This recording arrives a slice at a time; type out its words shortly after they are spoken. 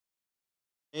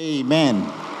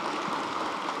Amen.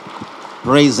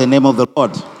 Praise the name of the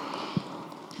Lord.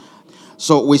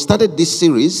 So we started this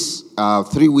series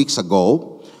 3 weeks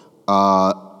ago.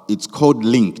 It's called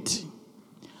Linked.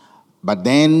 But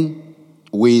then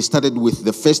we started with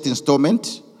the first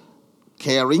installment,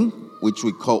 Caring, which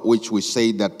we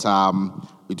say that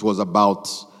it was about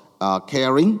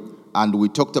caring. And we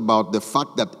talked about the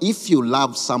fact that if you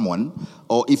love someone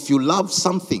or if you love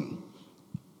something,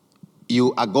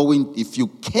 if you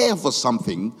care for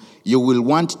something, you will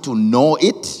want to know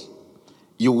it,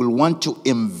 you will want to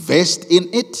invest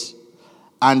in it,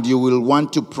 and you will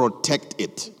want to protect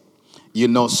it.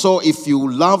 So if you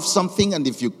love something and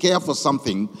if you care for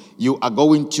something, you are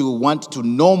going to want to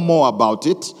know more about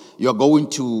it, you're going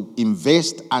to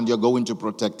invest, and you're going to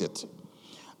protect it.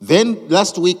 Then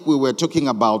last week we were talking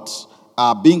about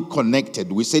being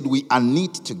connected. We said we are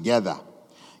knit together.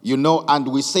 And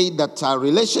we say that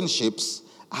relationships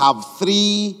have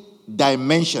 3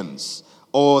 dimensions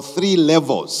or 3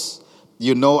 levels,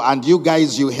 and you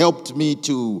guys, you helped me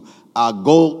to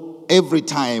go every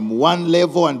time 1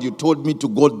 level, and you told me to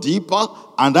go deeper,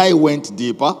 and I went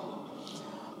deeper,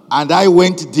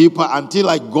 until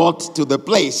I got to the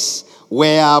place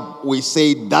where we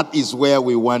say that is where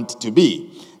we want to be.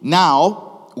 Now,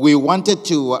 we wanted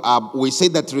to, we say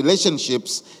that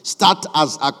relationships start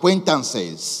as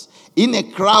acquaintances. In a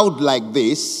crowd like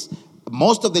this,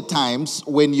 most of the times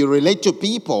when you relate to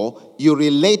people, you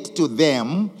relate to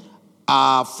them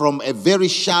from a very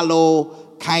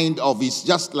shallow kind of, it's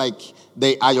just like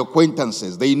they are your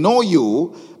acquaintances. They know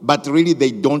you, but really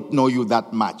they don't know you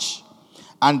that much.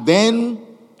 And then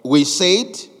we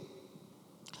said,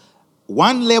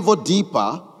 1 level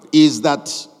deeper is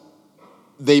that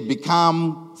they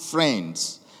become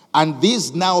friends. And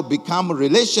these now become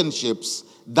relationships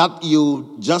that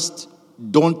you just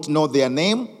don't know their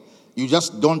name. You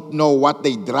just don't know what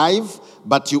they drive.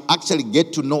 But you actually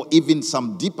get to know even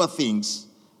some deeper things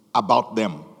about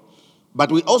them.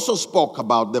 But we also spoke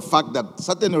about the fact that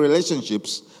certain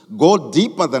relationships go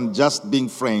deeper than just being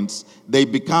friends. They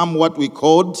become what we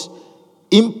called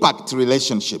impact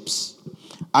relationships.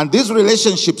 And these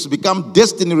relationships become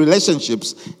destiny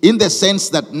relationships in the sense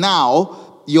that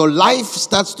now your life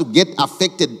starts to get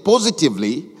affected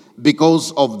positively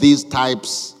because of these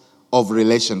types of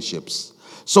relationships.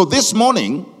 So this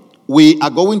morning, we are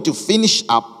going to finish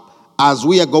up as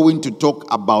we are going to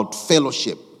talk about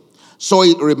fellowship. So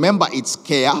remember, it's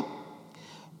care,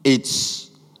 it's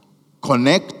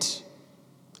connect,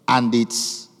 and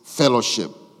it's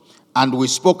fellowship. And we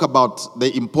spoke about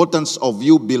the importance of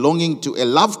you belonging to a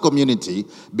love community,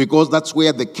 because that's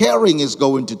where the caring is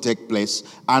going to take place.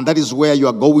 And that is where you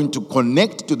are going to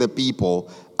connect to the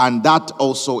people. And that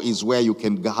also is where you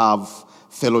can have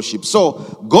fellowship. So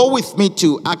go with me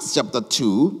to Acts chapter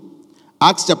 2.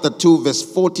 Acts chapter 2 verse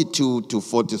 42 to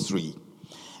 43.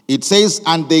 It says,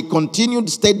 "And they continued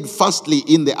steadfastly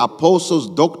in the apostles'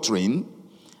 doctrine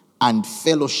and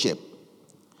fellowship."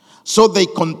 So they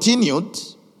continued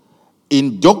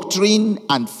in doctrine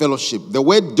and fellowship. The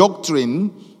word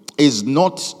doctrine is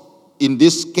not, in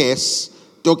this case,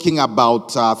 talking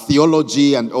about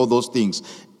theology and all those things.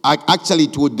 Actually,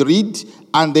 it would read,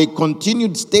 "And they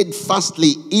continued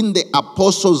steadfastly in the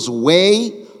apostles'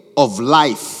 way of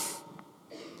life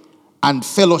and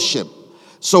fellowship."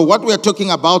 So what we are talking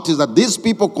about is that these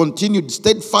people continued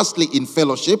steadfastly in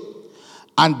fellowship.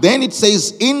 And then it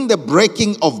says, "in the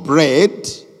breaking of bread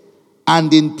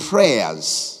and in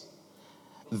prayers.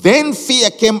 Then fear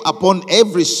came upon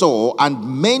every soul, and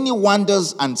many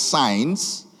wonders and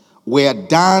signs were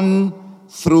done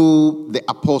through the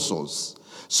apostles."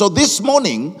 So this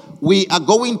morning, we are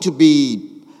going to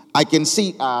be, I can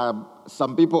see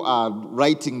some people are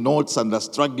writing notes and are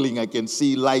struggling. I can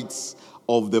see lights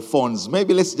of the phones.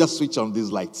 Maybe let's just switch on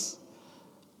these lights.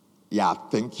 Yeah,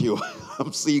 thank you.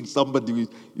 I'm seeing somebody,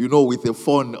 with a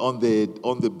phone on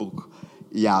the book.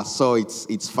 Yeah, so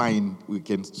it's fine. We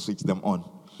can switch them on.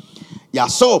 Yeah,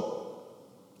 so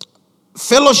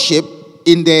fellowship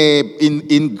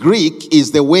in Greek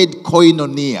is the word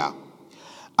koinonia.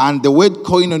 And the word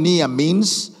koinonia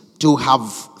means to have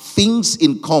things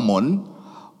in common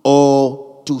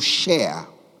or to share.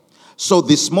 So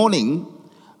this morning,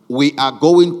 we are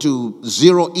going to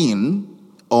zero in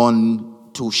on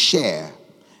to share.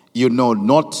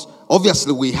 Not,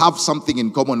 obviously we have something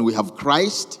in common. We have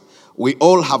Christ. We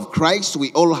all have Christ.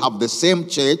 We all have the same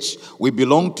church. We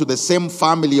belong to the same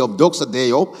family of Doxa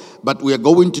Deo. But we are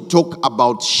going to talk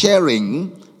about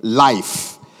sharing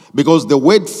life. Because the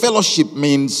word fellowship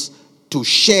means to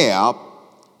share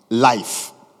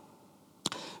life.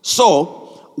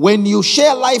 So, when you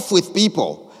share life with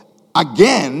people,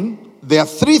 again, there are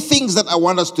three things that I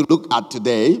want us to look at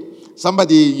today.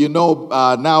 Somebody,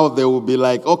 now they will be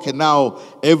like, okay, now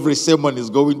every sermon is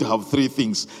going to have three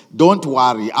things. Don't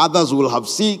worry. Others will have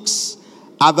 6,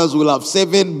 others will have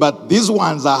 7, but these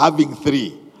ones are having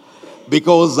 3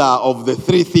 because of the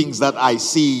 3 things that I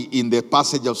see in the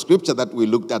passage of scripture that we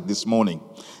looked at this morning.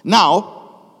 Now,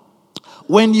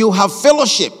 when you have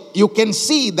fellowship, you can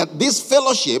see that this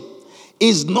fellowship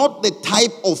is not the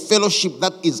type of fellowship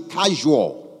that is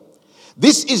casual.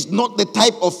 This is not the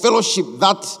type of fellowship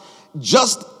that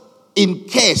just in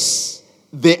case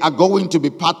they are going to be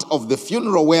part of the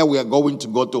funeral where we are going to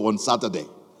go to on Saturday.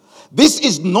 This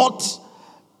is not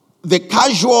the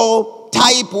casual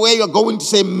type where you're going to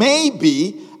say,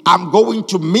 maybe I'm going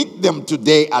to meet them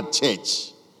today at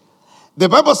church. The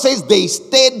Bible says they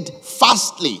stayed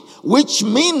fastly, which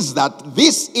means that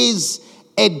this is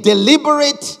a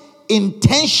deliberate,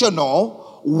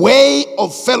 intentional way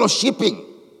of fellowshipping.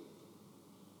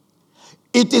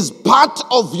 It is part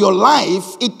of your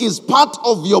life, it is part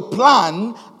of your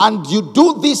plan, and you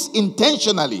do this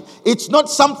intentionally. It's not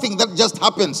something that just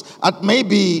happens at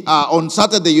maybe on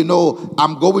Saturday,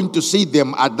 I'm going to see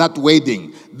them at that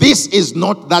wedding. This is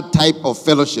not that type of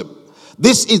fellowship.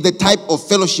 This is the type of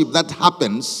fellowship that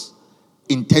happens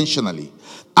intentionally.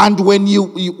 And when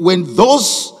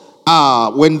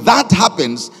that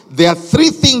happens, there are 3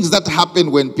 things that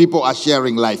happen when people are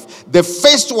sharing life. The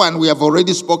first one, we have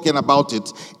already spoken about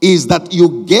it, is that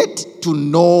you get to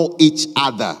know each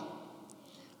other.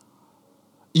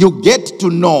 You get to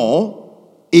know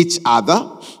each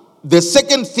other. The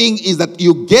second thing is that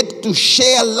you get to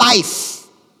share life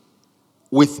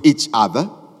with each other.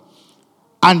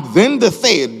 And then the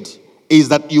third is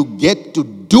that you get to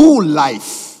do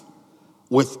life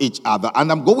with each other.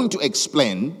 And I'm going to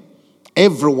explain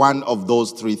every one of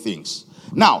those 3 things.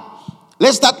 Now,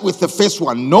 let's start with the first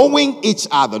one, knowing each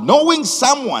other. Knowing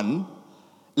someone,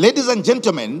 ladies and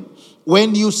gentlemen,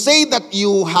 when you say that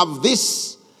you have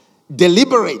this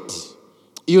deliberate,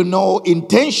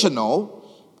 intentional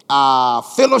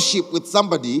fellowship with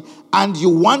somebody and you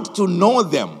want to know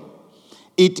them,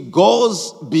 it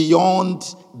goes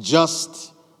beyond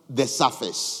just the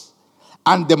surface.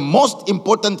 And the most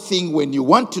important thing when you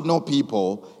want to know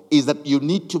people is that you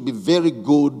need to be very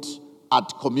good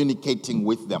at communicating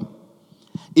with them.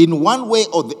 In one way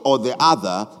or the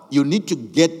other, you need to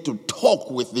get to talk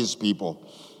with these people.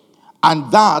 And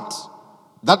that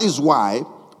is why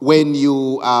when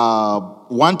you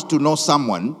want to know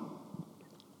someone,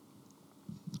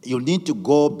 you need to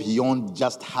go beyond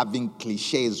just having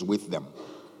cliches with them.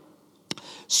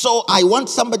 So I want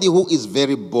somebody who is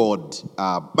very bored,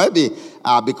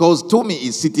 because Tumi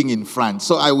is sitting in front.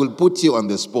 So I will put you on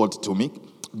the spot, Tumi.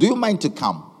 Do you mind to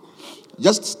come?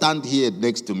 Just stand here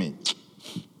next to me.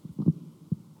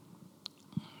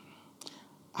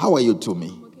 How are you,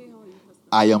 Tumi? I'm okay, how are you, Pastor?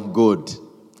 I am good.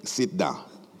 Sit down.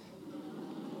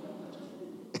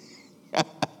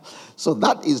 So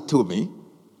that is Tumi.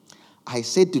 I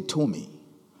said to Tumi,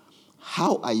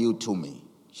 how are you, Tumi?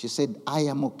 She said, I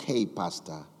am okay,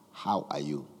 Pastor. How are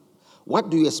you? What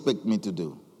do you expect me to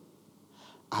do?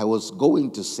 I was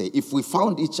going to say, if we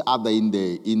found each other in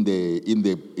the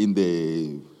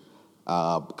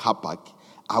car park,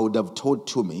 I would have told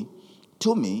Tumi,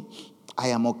 I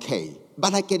am okay.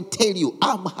 But I can tell you,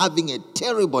 I'm having a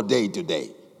terrible day today.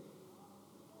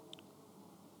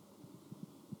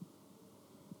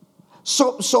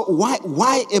 So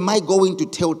why am I going to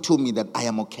tell Tumi that I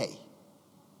am okay?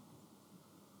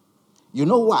 You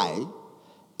know why?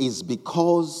 It's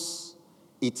because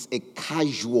it's a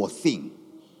casual thing.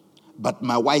 But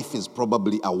my wife is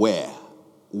probably aware.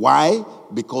 Why?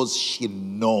 Because she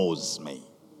knows me.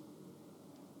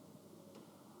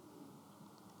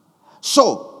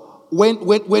 So,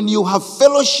 when you have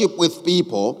fellowship with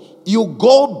people, you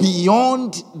go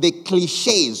beyond the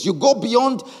cliches. You go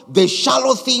beyond the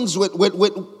shallow things.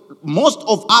 With most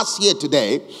of us here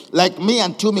today, like me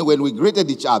and Tumi, when we greeted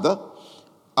each other,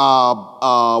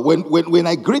 when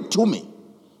I greet Tumi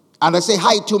and I say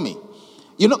hi Tumi,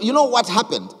 you know what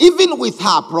happened? Even with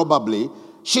her, probably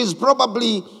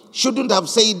shouldn't have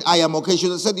said I am okay. She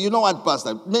should have said, you know what,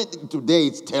 Pastor, today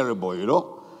it's terrible,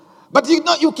 But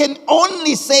you can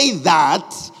only say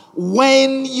that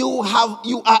when you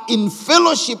are in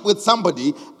fellowship with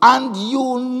somebody and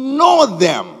you know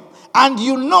them and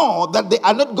you know that they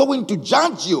are not going to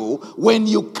judge you when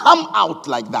you come out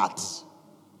like that.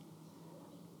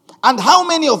 And how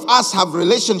many of us have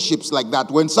relationships like that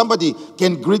when somebody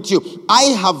can greet you? I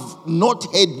have not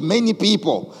had many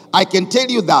people. I can tell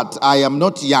you that I am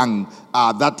not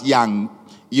that young,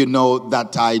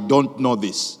 that I don't know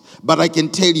this. But I can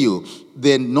tell you,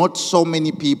 there are not so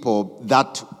many people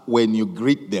that when you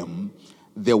greet them,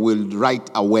 they will right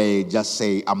away just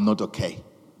say, I'm not okay.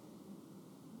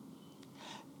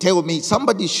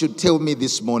 Somebody should tell me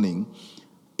this morning,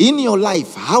 in your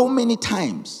life, how many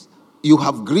times you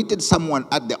have greeted someone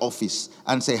at the office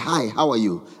and say, hi, how are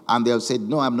you? And they have said,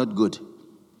 no, I'm not good.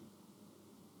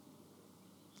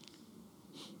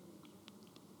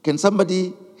 Can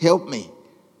somebody help me?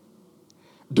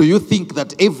 Do you think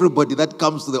that everybody that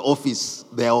comes to the office,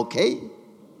 they're okay?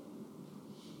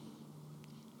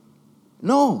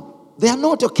 No, they are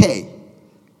not okay.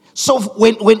 So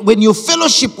when you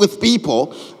fellowship with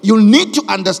people, you need to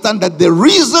understand that the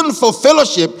reason for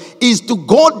fellowship is to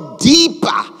go deeper,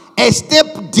 a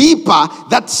step deeper,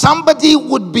 that somebody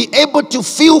would be able to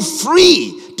feel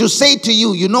free to say to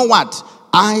you, you know what?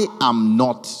 I am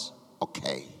not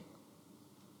okay.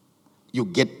 You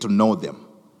get to know them.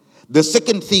 The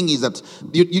second thing is that,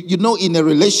 you know, in a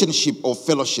relationship or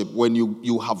fellowship, when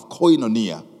you have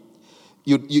koinonia,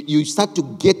 you start to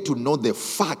get to know the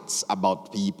facts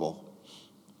about people.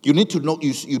 You need to know.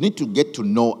 You need to get to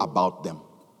know about them.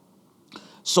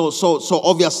 So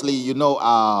obviously, you know,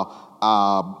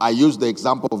 I use the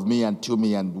example of me and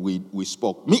Tumi, and we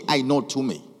spoke. Me, I know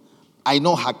Tumi. I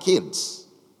know her kids.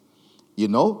 You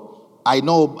know, I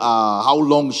know how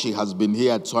long she has been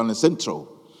here at Swana Central.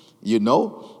 You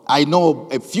know, I know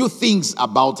a few things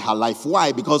about her life.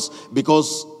 Why? Because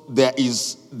there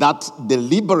is that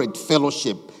deliberate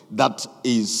fellowship that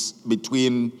is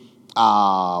between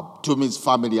Tumi's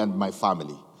family and my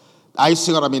family. I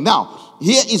see what I mean? Now,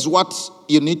 here is what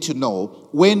you need to know.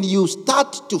 When you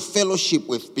start to fellowship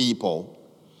with people,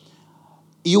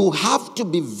 you have to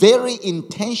be very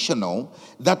intentional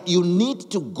that you need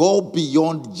to go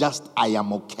beyond just I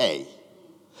am okay.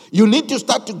 You need to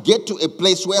start to get to a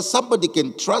place where somebody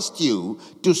can trust you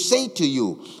to say to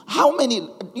you,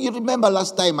 you remember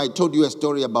last time I told you a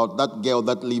story about that girl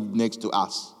that lived next to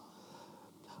us?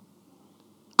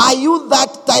 Are you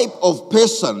that type of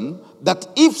person that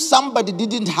if somebody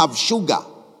didn't have sugar,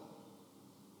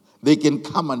 they can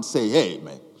come and say, hey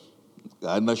man,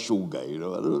 I'm not sugar, you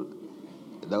know.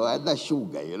 I'm not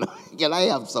sugar, you know. Can I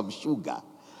have some sugar?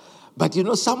 But you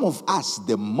know, some of us,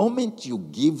 the moment you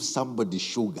give somebody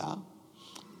sugar,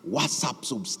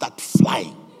 WhatsApps will start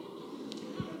flying.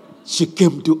 She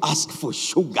came to ask for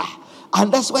sugar.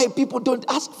 And that's why people don't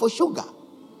ask for sugar.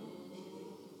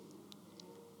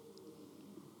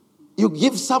 You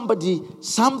give somebody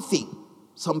something.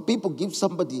 Some people give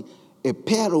somebody a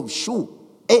pair of shoes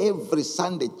every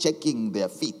Sunday, checking their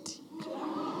feet.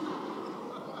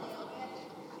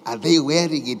 Are they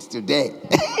wearing it today?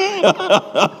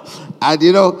 And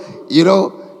you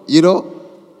know,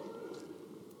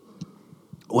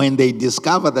 when they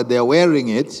discover that they're wearing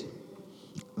it,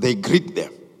 they greet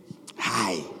them.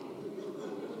 Hi.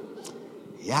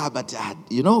 Yeah, but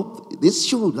you know, this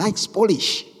shoe likes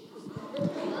polish.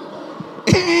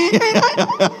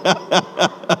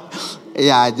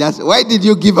 Yeah, why did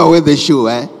you give away the shoe,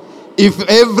 eh? If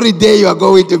every day you are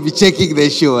going to be checking the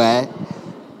shoe, eh?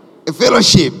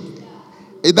 Fellowship.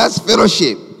 That's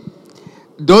fellowship.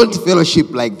 Don't fellowship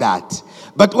like that.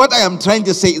 But what I am trying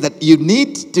to say is that you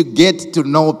need to get to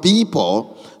know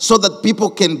people so that people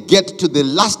can get to the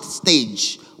last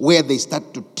stage where they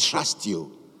start to trust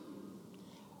you.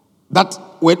 That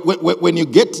when you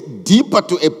get deeper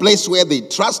to a place where they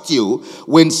trust you,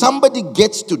 when somebody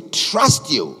gets to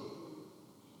trust you,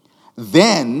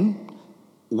 then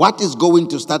what is going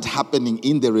to start happening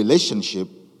in the relationship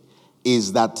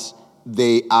is that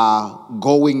they are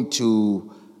going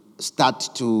to start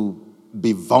to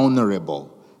be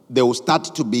vulnerable. They will start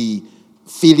to be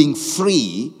feeling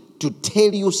free to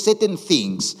tell you certain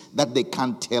things that they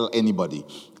can't tell anybody.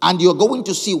 And you're going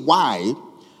to see why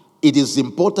it is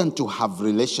important to have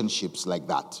relationships like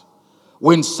that.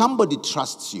 When somebody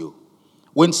trusts you,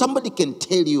 when somebody can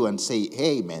tell you and say,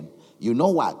 hey man, you know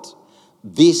what?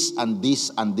 This and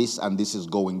this and this and this is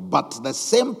going. But the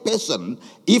same person,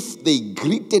 if they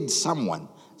greeted somebody,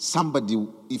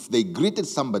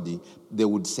 they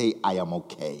would say, I am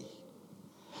okay.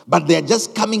 But they're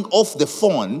just coming off the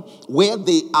phone where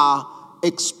they are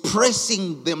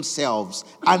expressing themselves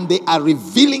and they are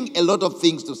revealing a lot of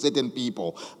things to certain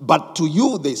people. But to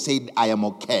you, they said, I am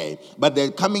okay. But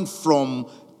they're coming from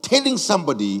telling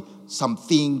somebody some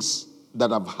things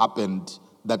that have happened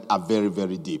that are very,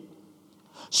 very deep.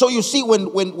 So you see,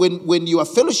 when you are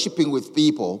fellowshipping with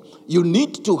people, you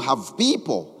need to have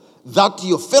people that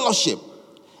your fellowship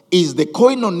is the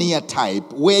koinonia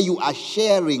type where you are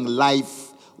sharing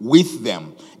life with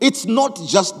them. It's not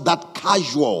just that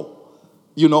casual,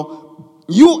 you know,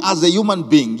 You as a human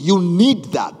being, you need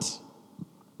that.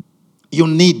 You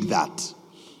need that.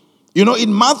 You know,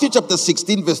 in Matthew chapter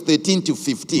 16, verse 13 to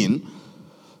 15,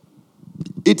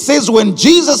 it says, when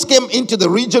Jesus came into the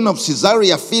region of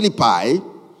Caesarea Philippi,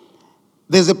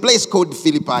 there's a place called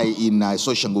Philippi in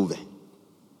Soshanguve.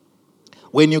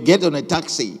 When you get on a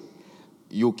taxi,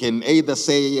 you can either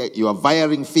say you are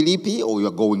viring Philippi or you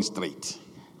are going straight.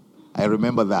 I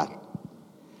remember that.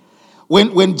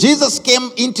 When Jesus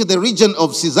came into the region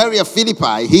of Caesarea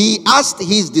Philippi, he asked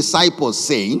his disciples,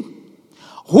 saying,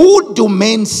 who do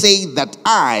men say that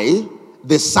I,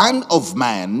 the Son of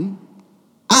Man,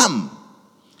 am?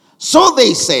 So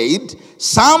they said,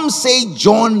 some say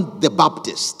John the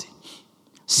Baptist,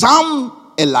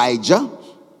 some Elijah,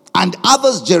 and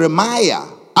others Jeremiah,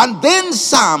 and then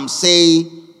some say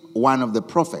one of the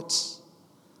prophets.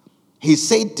 He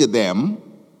said to them,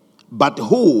 but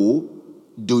who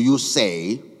do you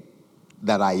say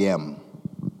that I am?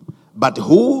 But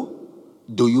who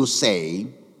do you say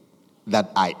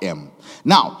that I am?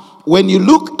 Now, when you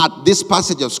look at this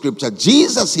passage of scripture,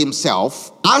 Jesus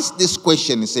himself asked this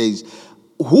question. He says,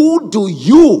 who do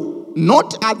you,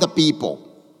 not other people,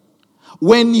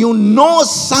 when you know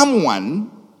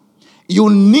someone, you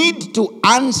need to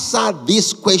answer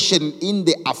this question in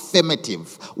the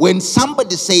affirmative. When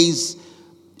somebody says,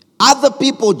 other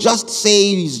people just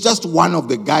say he's just one of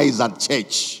the guys at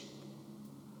church.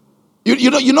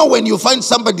 You know when you find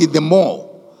somebody in the mall,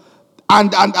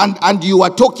 and you are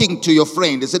talking to your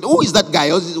friend, they said, who is that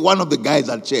guy? Oh, it's one of the guys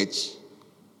at church.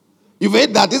 You've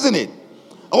heard that, isn't it?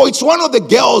 Oh, it's one of the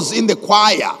girls in the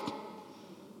choir.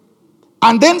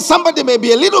 And then somebody may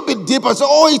be a little bit deeper. So,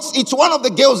 oh, it's one of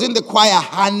the girls in the choir.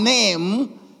 Her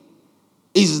name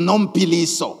is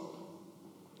Nompiliso.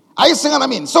 Are you seeing what I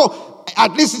mean? So,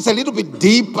 at least it's a little bit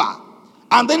deeper.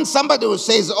 And then somebody will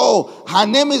say, oh, her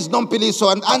name is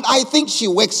Nompiliso. And I think she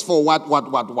works for what.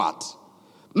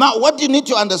 Now, what you need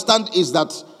to understand is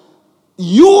that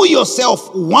you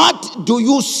yourself, what do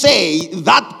you say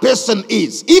that person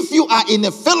is? If you are in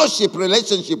a fellowship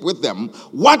relationship with them,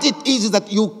 what it is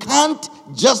that you can't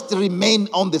just remain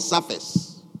on the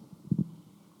surface.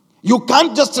 You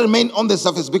can't just remain on the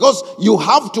surface because you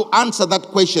have to answer that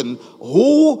question.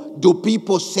 Who do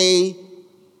people say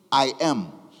I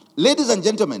am? Ladies and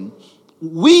gentlemen,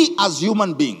 we as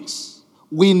human beings,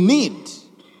 we need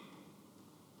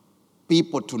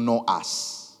people to know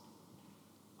us.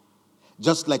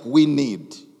 Just like we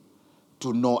need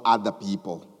to know other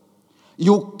people.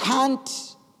 You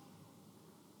can't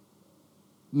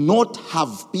not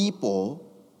have people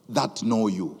that know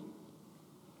you.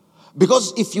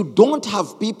 Because if you don't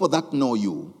have people that know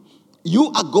you,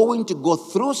 you are going to go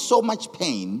through so much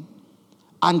pain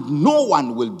and no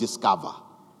one will discover.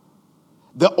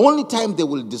 The only time they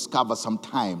will discover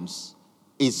sometimes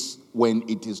is when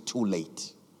it is too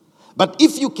late. But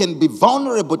if you can be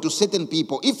vulnerable to certain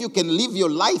people, if you can live your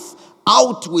life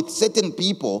out with certain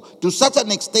people to such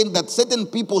an extent that certain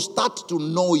people start to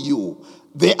know you,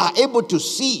 they are able to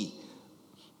see.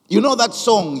 You know that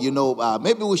song,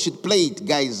 maybe we should play it,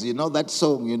 guys. You know that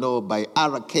song, by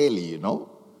R. Kelly, You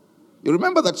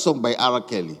remember that song by R.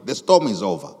 Kelly? The storm is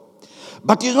over.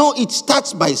 But it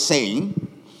starts by saying,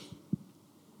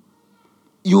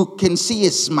 you can see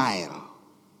a smile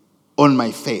on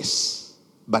my face,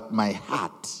 but my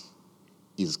heart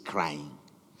is crying.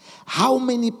 How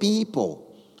many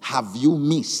people have you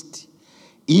missed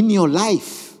in your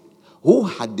life who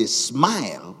had a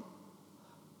smile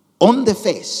on the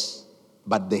face,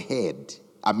 but the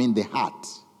heart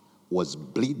was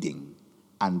bleeding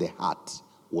and the heart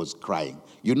was crying?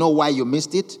 You know why you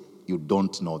missed it? You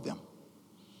don't know them.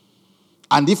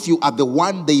 And if you are the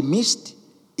one they missed,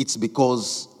 it's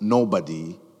because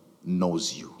nobody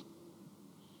knows you.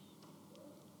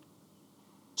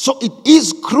 So it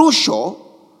is crucial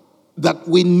that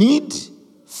we need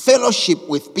fellowship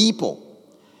with people.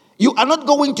 You are not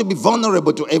going to be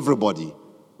vulnerable to everybody,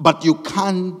 but you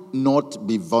cannot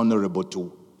be vulnerable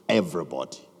to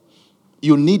everybody.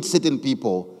 You need certain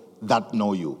people that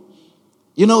know you.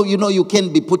 You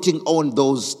can be putting on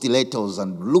those stilettos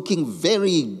and looking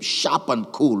very sharp and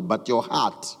cool, but your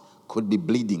heart could be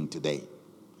bleeding today.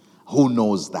 Who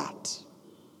knows that?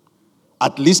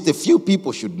 At least a few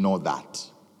people should know that.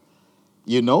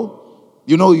 You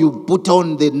put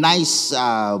on the nice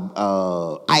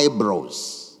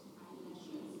eyebrows.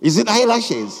 Is it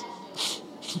eyelashes?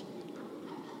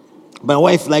 My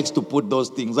wife likes to put those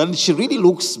things, and she really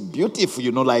looks beautiful,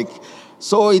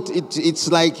 so it's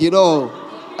like, you know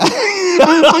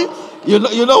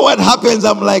what happens?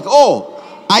 I'm like,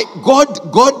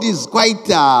 God is quite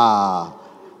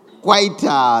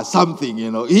something,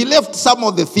 He left some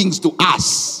of the things to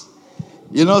us.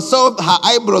 So her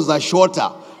eyebrows are shorter.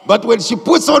 But when she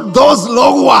puts on those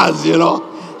long ones,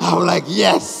 I'm like,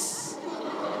 yes.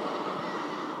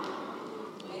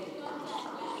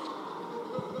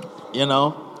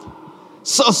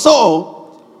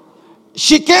 So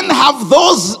she can have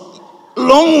those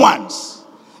long ones.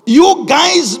 You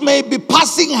guys may be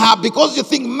passing her because you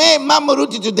think, Mama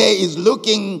Ruti today is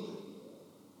looking.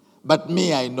 But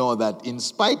me, I know that in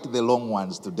spite of the long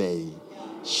ones today,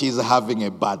 she's having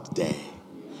a bad day.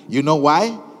 You know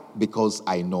why? Because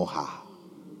I know her.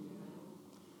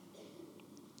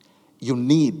 You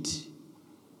need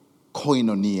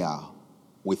koinonia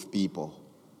with people.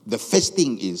 The first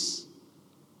thing is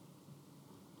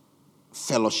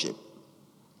fellowship,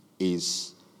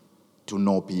 is to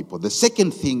know people. The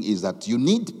second thing is that you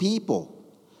need people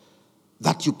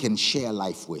that you can share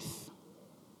life with.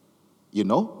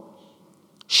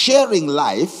 Sharing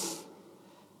life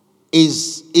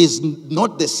is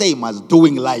not the same as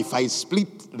doing life. I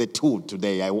split the two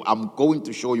today. I'm going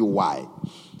to show you why.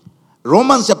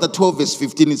 Romans chapter 12 verse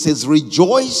 15, it says,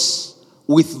 rejoice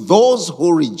with those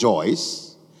who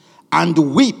rejoice and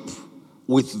weep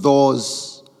with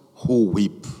those who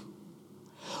weep.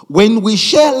 When we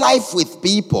share life with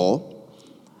people,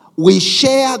 we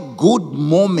share good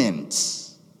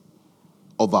moments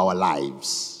of our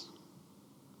lives.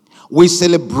 We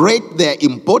celebrate their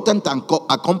important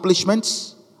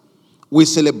accomplishments. We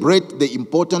celebrate the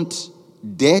important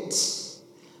dates,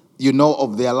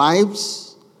 of their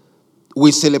lives.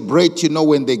 We celebrate,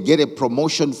 when they get a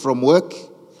promotion from work.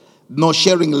 No,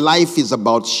 sharing life is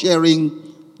about sharing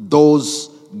those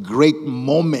great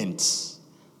moments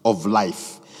of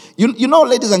life.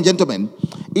 Ladies and gentlemen,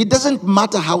 it doesn't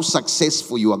matter how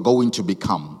successful you are going to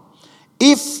become.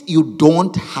 If you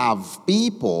don't have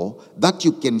people that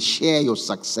you can share your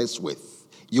success with,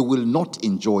 you will not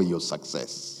enjoy your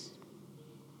success.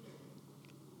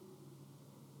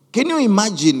 Can you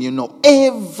imagine,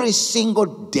 every single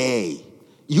day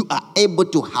you are able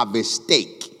to have a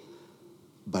steak,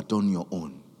 but on your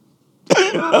own?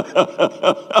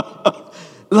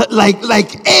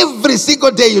 Like every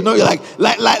single day, you're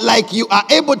like you are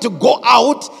able to go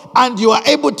out and you are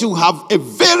able to have a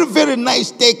very, very nice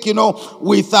steak,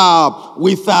 with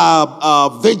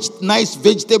nice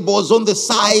vegetables on the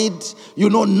side,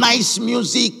 nice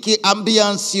music,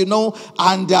 ambience,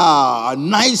 and a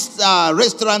nice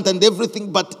restaurant and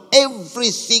everything. But every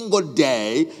single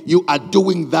day you are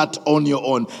doing that on your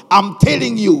own. I'm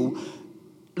telling you,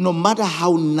 no matter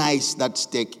how nice that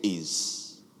steak is,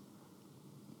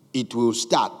 it will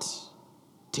start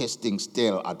tasting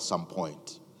stale at some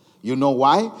point. You know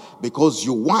why? Because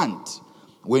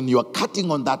when you are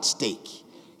cutting on that steak,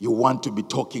 you want to be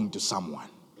talking to someone.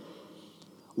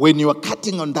 When you are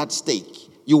cutting on that steak,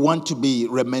 you want to be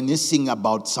reminiscing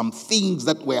about some things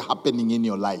that were happening in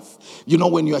your life.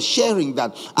 When you are sharing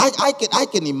that, I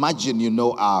can imagine,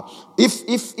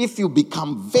 if you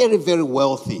become very, very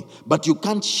wealthy, but you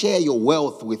can't share your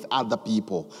wealth with other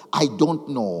people, I don't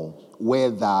know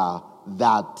whether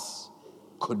that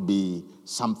could be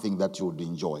something that you would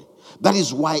enjoy. That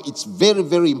is why it's very,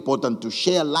 very important to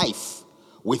share life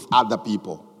with other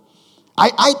people.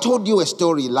 I told you a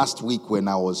story last week when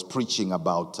I was preaching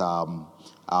about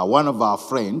one of our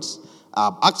friends.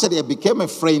 Actually, I became a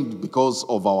friend because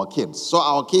of our kids. So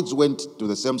our kids went to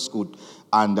the same school.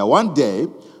 And one day,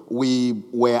 we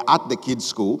were at the kids'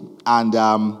 school, and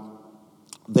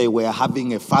they were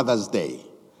having a Father's Day.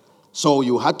 So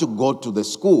you had to go to the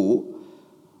school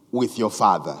with your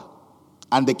father.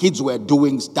 And the kids were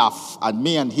doing stuff. And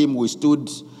me and him, we stood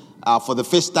for the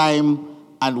first time,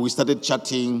 and we started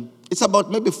chatting. It's about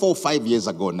maybe 4 or 5 years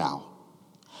ago now.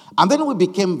 And then we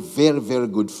became very, very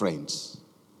good friends.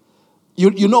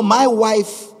 My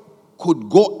wife could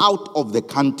go out of the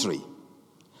country,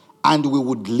 and we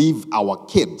would leave our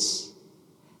kids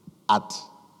at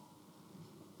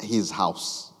his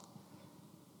house.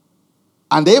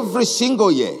 And every single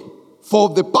year, for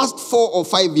the past 4 or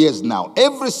 5 years now,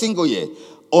 every single year,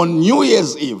 on New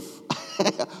Year's Eve,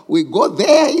 we go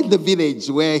there in the village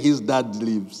where his dad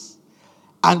lives.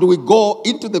 And we go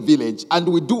into the village and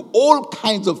we do all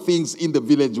kinds of things in the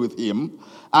village with him.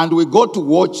 And we go to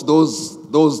watch those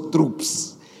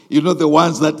troops, the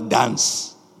ones that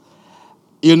dance.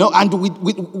 And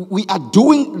we are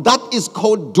doing, that is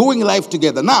called doing life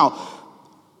together. Now,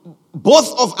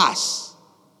 both of us,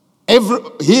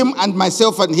 him and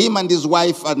myself and him and his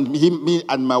wife and me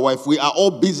and my wife, we are all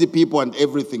busy people and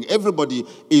everything. Everybody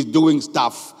is doing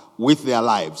stuff with their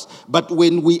lives. But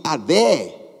when we are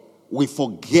there, we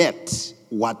forget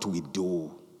what we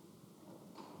do.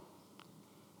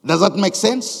 Does that make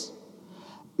sense?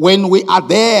 When we are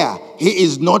there, he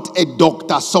is not a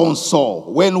doctor so-and-so.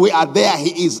 When we are there,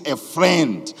 he is a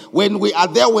friend. When we are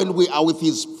there, when we are with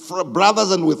his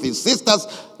brothers and with his sisters,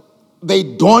 they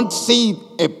don't see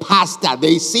a pastor.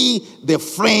 They see the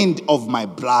friend of my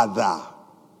brother.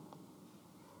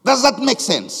 Does that make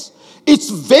sense?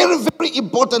 It's very, very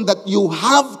important that you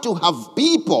have to have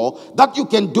people that you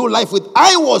can do life with.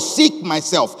 I was sick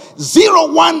myself.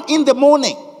 01 in the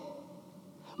morning.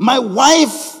 My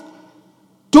wife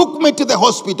took me to the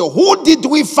hospital. Who did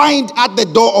we find at the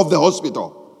door of the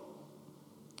hospital?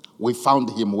 We found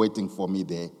him waiting for me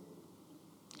there.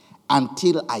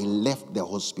 Until I left the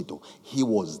hospital, he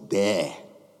was there.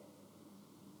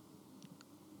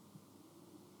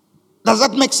 Does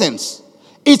that make sense?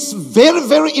 It's very,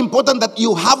 very important that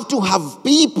you have to have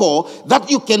people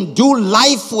that you can do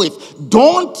life with.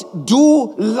 Don't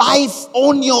do life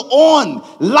on your own.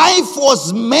 Life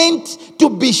was meant to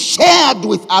be shared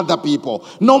with other people.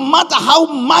 No matter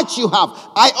how much you have.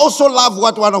 I also love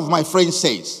what one of my friends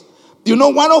says. You know,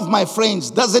 one of my friends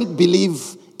doesn't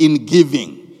believe in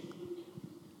giving.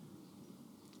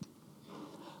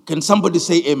 Can somebody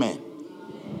say amen?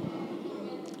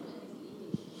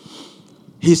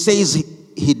 He says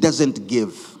he doesn't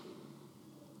give.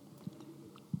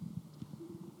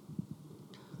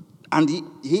 And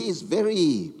he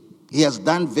has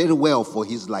done very well for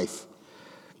his life.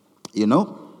 You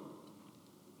know,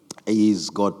 he's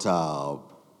got a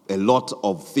lot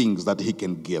of things that he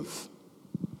can give.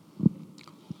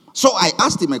 So I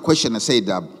asked him a question. I said,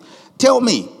 tell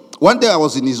me, one day I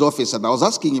was in his office and I was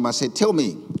asking him, I said, tell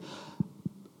me,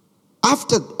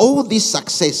 after all this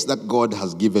success that God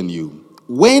has given you,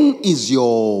 when is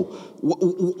your,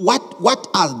 what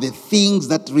are the things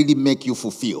that really make you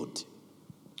fulfilled?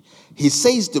 He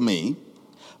says to me,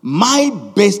 my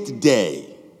best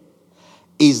day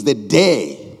is the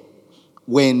day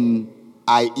when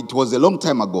it was a long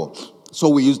time ago, so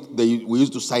we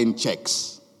used to sign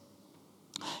checks.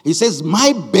 He says,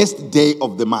 my best day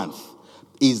of the month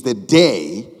is the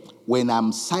day when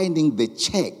I'm signing the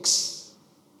checks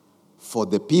for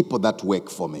the people that work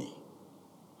for me.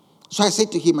 So I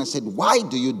said to him, I said, why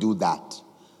do you do that?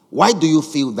 Why do you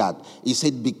feel that? He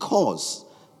said, because,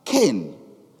 Ken,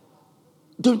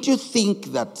 don't you think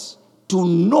that to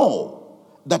know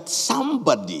that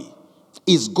somebody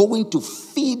is going to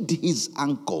feed his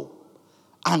uncle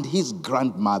and his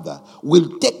grandmother,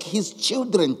 will take his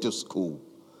children to school,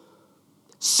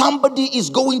 somebody is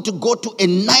going to go to a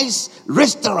nice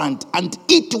restaurant and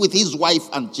eat with his wife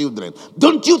and children.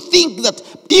 Don't you think that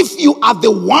if you are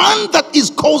the one that is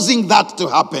causing that to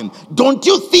happen, don't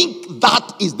you think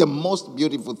that is the most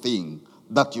beautiful thing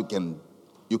that you can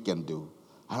do?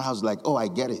 And I was like, oh, I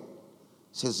get it.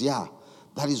 He says, yeah,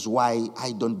 that is why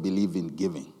I don't believe in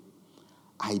giving.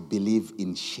 I believe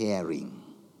in sharing.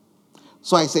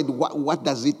 So I said, what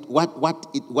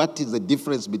is the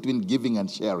difference between giving and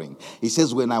sharing? He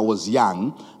says, when I was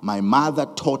young, my mother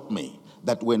taught me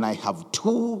that when I have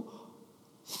two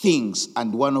things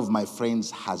and one of my friends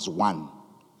has one,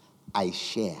 I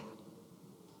share.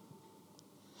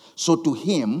 So to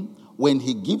him, when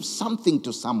he gives something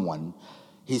to someone,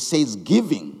 he says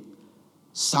giving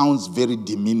sounds very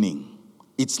demeaning.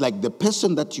 It's like the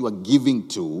person that you are giving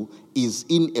to is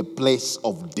in a place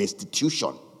of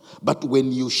destitution. But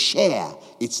when you share,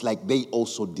 it's like they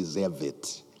also deserve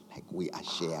it. Like we are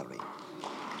sharing.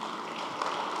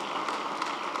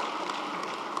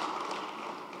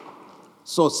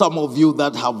 So some of you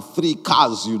that have 3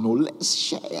 cars, let's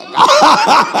share.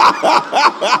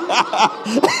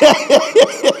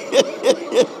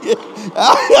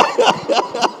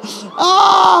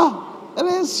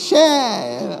 Let's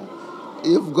share.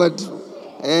 You've got,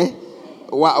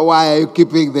 why are you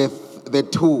keeping the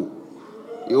 2?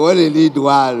 You only need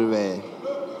 1, man.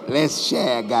 Let's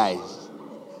share, guys.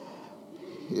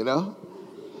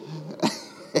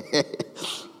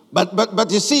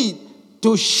 But you see,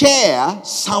 to share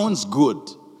sounds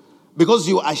good because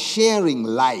you are sharing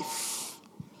life.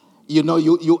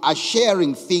 You are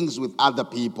sharing things with other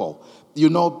people.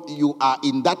 You are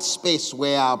in that space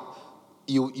where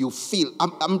you feel.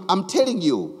 I'm telling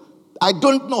you, I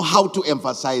don't know how to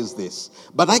emphasize this,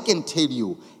 but I can tell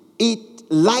you,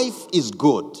 life is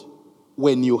good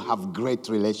when you have great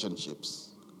relationships.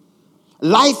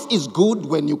 Life is good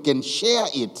when you can share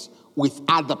it with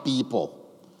other people.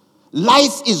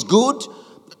 Life is good.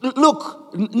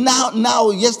 Look, now,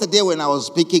 yesterday when I was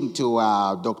speaking to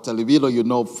Dr. Livilo,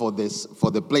 for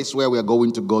the place where we are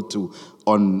going to go to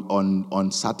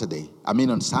on Sunday,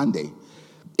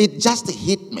 it just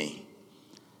hit me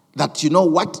that,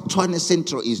 what Tshwane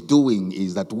Central is doing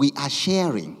is that we are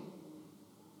sharing.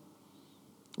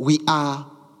 We are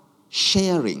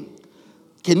sharing.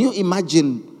 Can you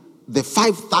imagine the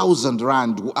 5,000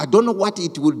 rand? I don't know what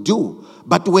it will do,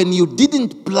 but when you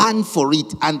didn't plan for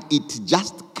it and it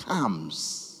just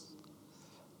comes,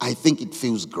 I think it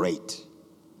feels great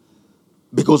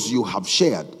because you have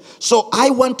shared. So I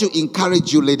want to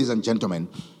encourage you, ladies and gentlemen,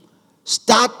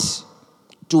 start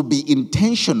to be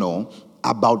intentional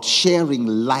about sharing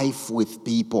life with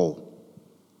people.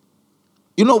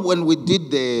 You know, when we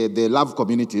did the love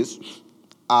communities,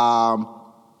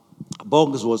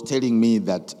 Bongs was telling me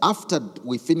that after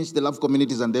we finished the love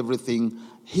communities and everything,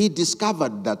 he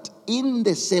discovered that in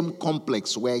the same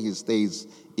complex where he stays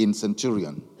in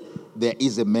Centurion, there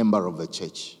is a member of the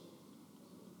church.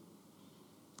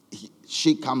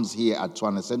 She comes here at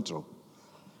Tshwane Central,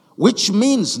 which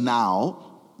means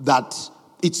now that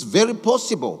it's very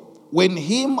possible when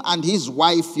him and his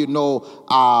wife,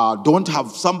 don't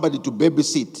have somebody to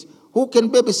babysit. Who can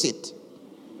babysit?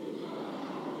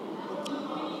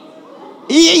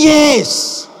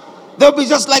 Yes. They'll be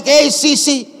just like, hey,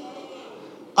 Sisi,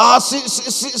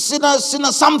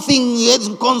 something,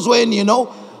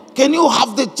 can you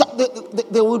have the child?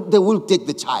 They will take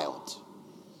the child.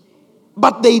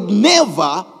 But they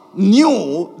never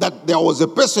knew that there was a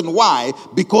person. Why?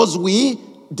 Because we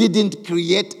didn't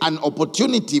create an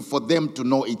opportunity for them to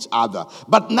know each other.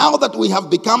 But now that we have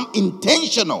become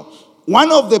intentional,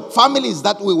 one of the families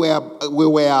that we were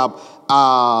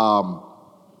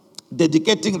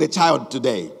dedicating the child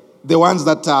today, the ones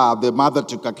that the mother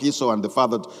took Akiso and the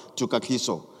father took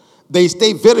Akiso, they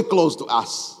stay very close to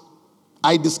us.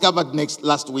 I discovered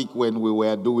last week when we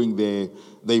were doing the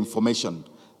information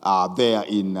there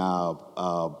in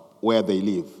where they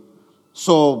live.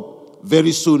 So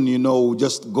very soon, we'll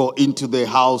just go into the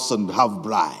house and have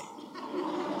braai.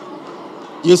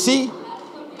 You see?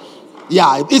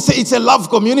 Yeah, it's a love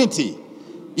community.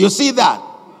 You see that?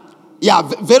 Yeah,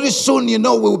 very soon, they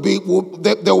will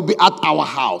be at our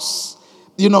house.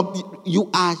 You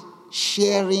are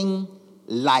sharing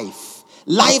life.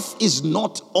 Life is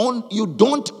not on. You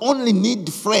don't only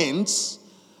need friends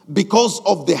because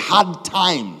of the hard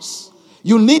times.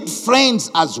 You need friends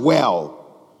as well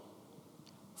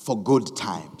for good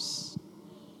times.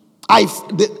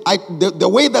 The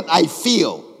way that I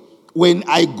feel when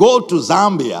I go to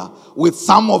Zambia with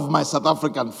some of my South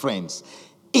African friends,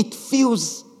 it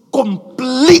feels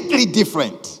completely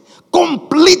different.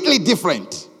 Completely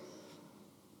different.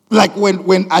 Like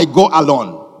when I go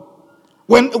alone.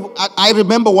 When I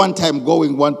remember one time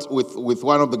going with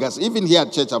one of the guys, even here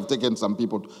at church, I've taken some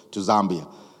people to Zambia,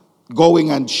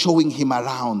 going and showing him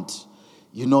around,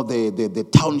 the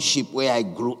township where I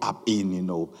grew up in,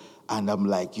 and I'm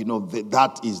like,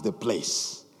 that is the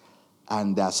place.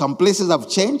 And some places have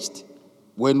changed.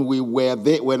 When we were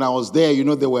there, when I was there,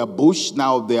 there were bush.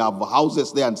 Now they have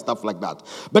houses there and stuff like that.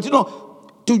 But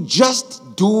to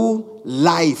just do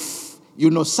life,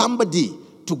 somebody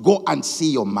to go and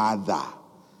see your mother.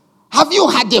 Have you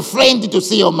had a friend to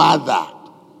see your mother?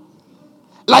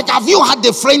 Like, have you had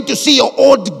a friend to see your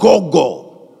old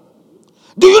gogo?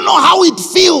 Do you know how it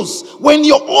feels when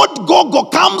your old gogo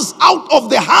comes out of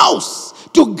the house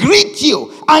to greet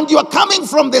you, and you're coming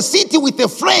from the city with a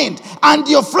friend, and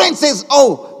your friend says,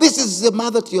 oh, this is the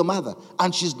mother to your mother,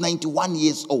 and she's 91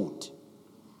 years old.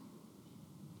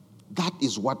 That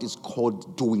is what is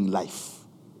called doing life.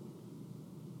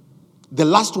 The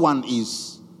last one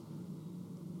is,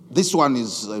 this one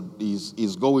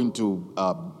is going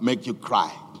to make you cry.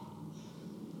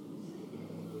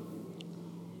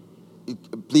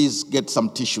 Please get some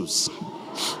tissues.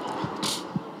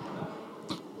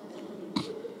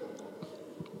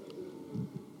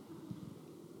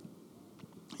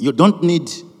 You don't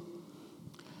need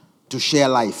to share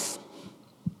life,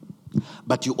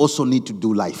 but you also need to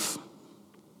do life.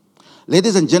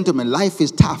 Ladies and gentlemen, life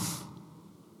is tough.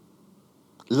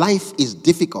 Life is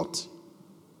difficult.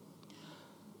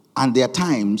 And there are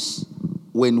times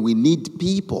when we need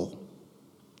people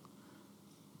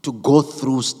to go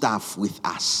through stuff with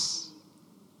us.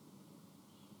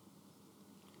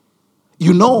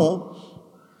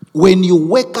 When you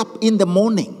wake up in the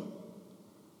morning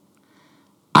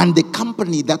and the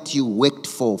company that you worked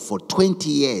for 20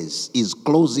 years is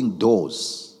closing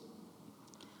doors,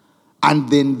 and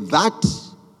then that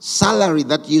salary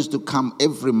that used to come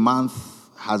every month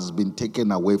has been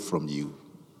taken away from you,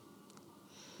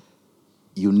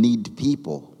 you need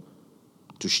people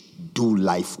to do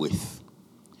life with.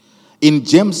 In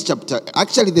James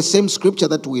actually the same scripture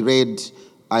that we read,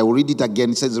 I will read it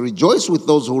again. It says, rejoice with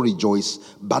those who rejoice,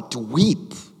 but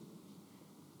weep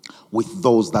with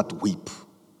those that weep.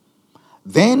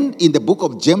 Then in the book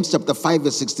of James chapter 5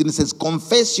 verse 16, it says,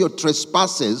 confess your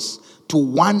trespasses to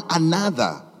one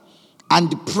another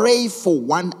and pray for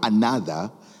one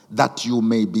another that you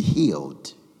may be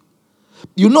healed.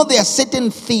 You know, there are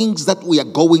certain things that we are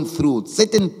going through,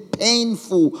 certain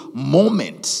painful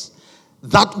moments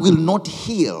that will not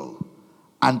heal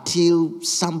until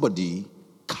somebody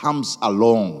comes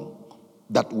along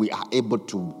that we are able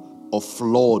to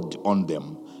offload on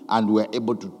them and we are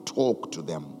able to talk to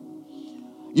them.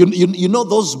 You know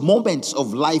those moments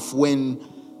of life when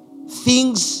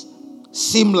things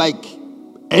seem like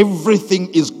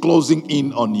everything is closing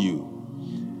in on you.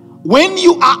 When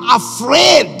you are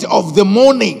afraid of the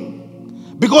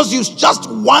morning because you just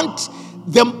want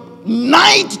the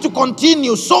night to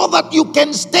continue so that you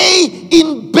can stay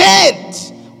in bed.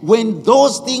 When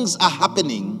those things are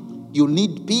happening, you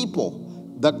need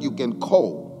people that you can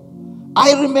call.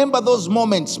 I remember those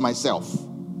moments myself.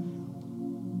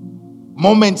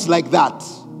 Moments like that.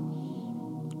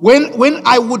 When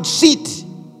I would sit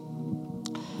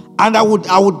and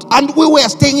and we were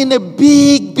staying in a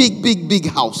big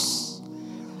house.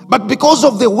 But because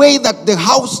of the way that the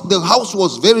house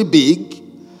was very big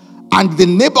and the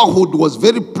neighborhood was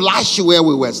very plush where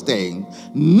we were staying,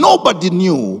 nobody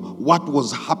knew what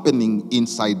was happening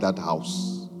inside that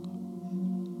house.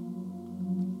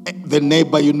 The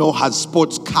neighbor, has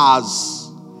sports cars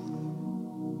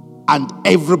and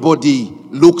everybody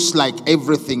looks like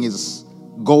everything is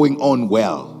going on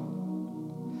well.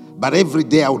 But every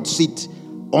day I would sit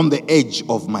on the edge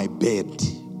of my bed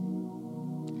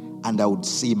and I would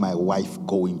see my wife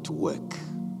going to work.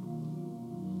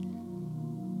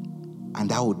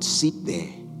 And I would sit there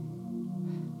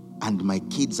and my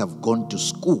kids have gone to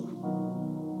school.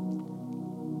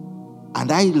 And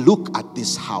I look at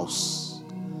this house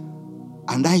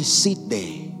and I sit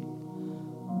there.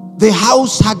 The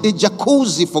house had a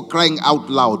jacuzzi, for crying out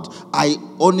loud. I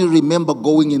only remember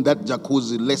going in that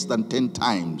jacuzzi less than 10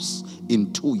 times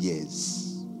in 2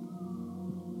 years.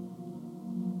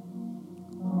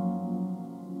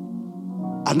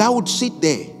 And I would sit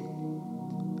there.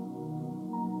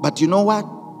 But you know what?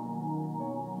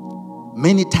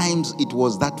 Many times it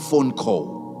was that phone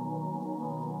call.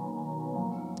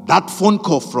 That phone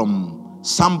call from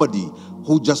somebody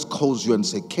who just calls you and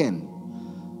say, Ken,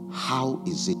 how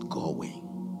is it going?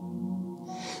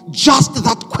 Just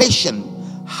that question,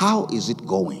 how is it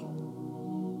going,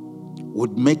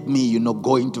 would make me,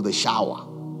 go into the shower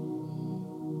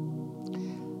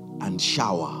and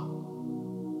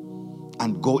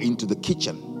go into the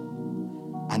kitchen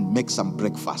and make some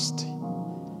breakfast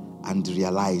and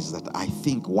realize that I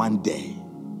think one day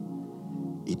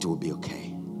it will be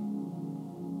okay.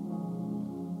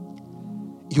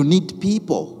 You need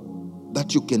people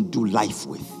that you can do life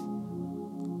with.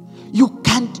 You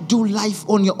can't do life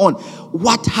on your own.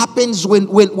 What happens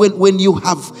when you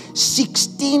have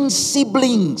 16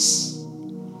 siblings?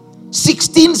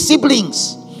 16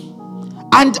 siblings.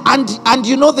 And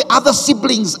the other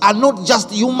siblings are not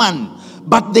just human,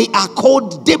 but they are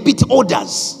called debit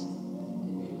orders.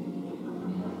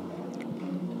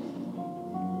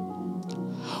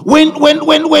 When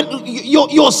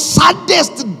your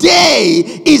saddest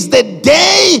day is the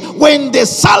day when the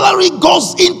salary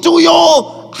goes into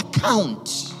your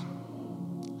account.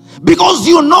 Because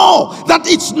you know that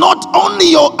it's not only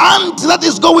your aunt that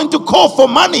is going to call for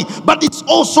money, but it's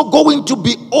also going to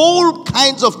be all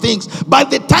kinds of things. By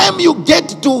the time you get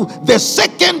to the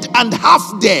second and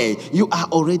half day, you are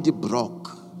already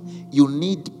broke. You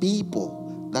need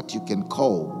people that you can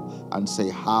call and say,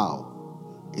 how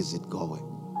is it going?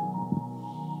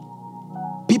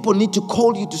 People need to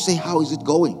call you to say, how is it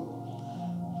going?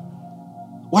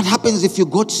 What happens if you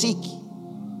got sick?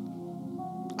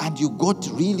 And you got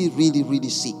really, really, really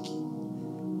sick.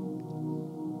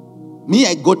 Me,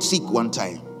 I got sick one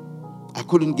time. I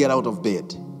couldn't get out of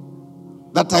bed.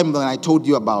 That time when I told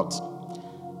you about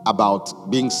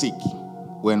being sick,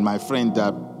 when my friend,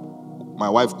 my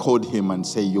wife called him and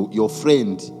said, your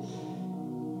friend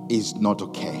is not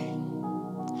okay.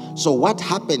 So what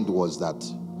happened was that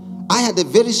I had a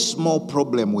very small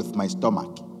problem with my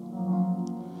stomach.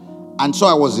 And so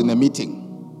I was in a meeting.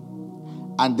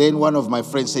 And then one of my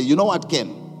friends said, you know what,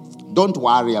 Ken? Don't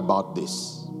worry about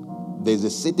this. There's a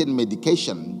certain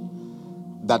medication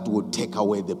that would take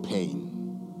away the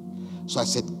pain. So I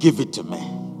said, give it to me.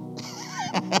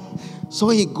 So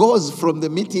he goes from the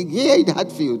meeting here in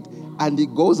Hatfield and he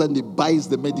goes and he buys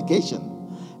the medication.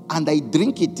 And I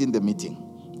drink it in the meeting.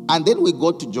 And then we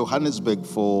go to Johannesburg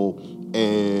for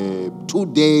a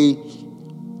 2-day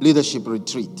leadership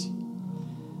retreat.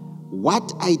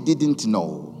 What I didn't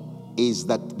know is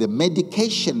that the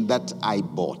medication that I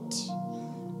bought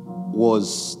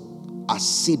was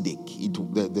acidic.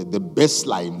 The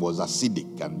baseline was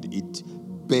acidic, and it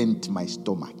bent my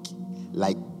stomach,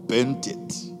 like burnt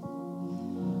it.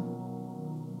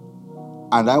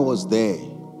 And I was there.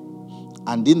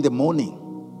 And in the morning,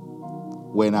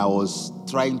 when I was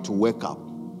trying to wake up,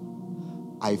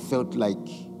 I felt like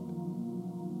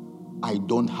I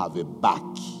don't have a back,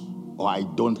 or I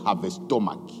don't have a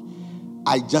stomach.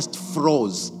 I just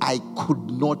froze. I could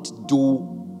not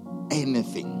do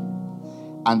anything.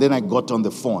 And then I got on the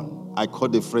phone. I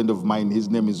called a friend of mine. His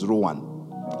name is Ruan,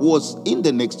 who was in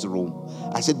the next room.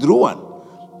 I said, Ruan,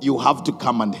 you have to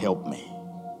come and help me.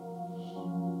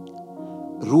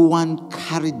 Ruan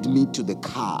carried me to the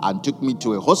car and took me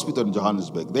to a hospital in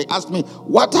Johannesburg. They asked me,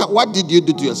 what did you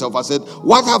do to yourself? I said,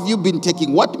 what have you been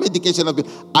taking? What medication have you?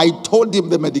 I told him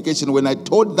the medication. When I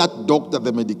told that doctor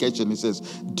the medication, he says,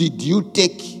 did you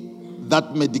take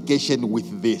that medication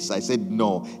with this? I said,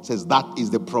 no. He says, that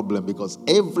is the problem, because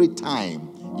every time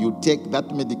you take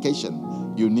that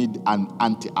medication, you need an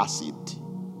antacid.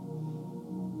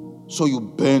 So you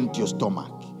burnt your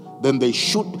stomach. Then they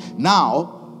shoot.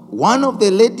 Now, one of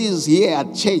the ladies here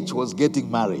at church was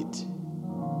getting married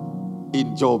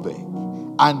in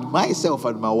Joburg. And myself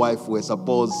and my wife were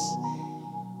supposed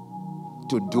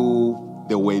to do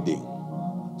the wedding.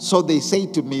 So they say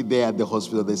to me there at the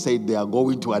hospital, they say they are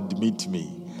going to admit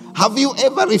me. Have you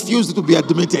ever refused to be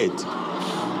admitted?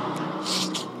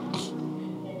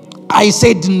 I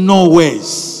said, no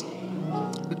ways.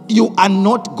 You are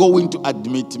not going to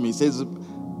admit me. He says,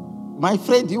 my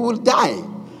friend, you will die.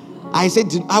 I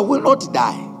said, I will not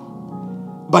die.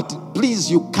 But please,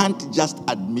 you can't just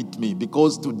admit me,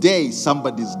 because today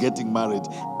somebody's getting married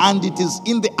and it is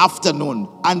in the afternoon,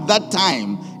 and that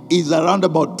time is around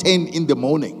about 10 in the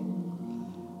morning.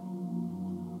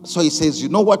 So he says, you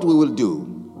know what we will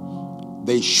do?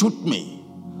 They shoot me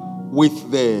with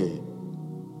the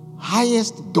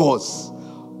highest dose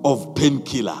of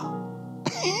painkiller.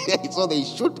 So they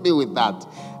shoot me with that.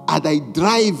 And I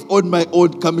drive on my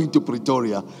own coming to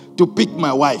Pretoria to pick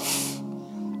my wife.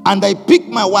 And I pick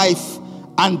my wife,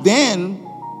 and then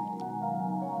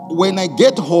when I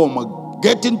get home, I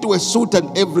get into a suit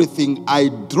and everything, I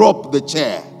drop the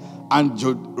chair, and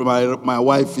my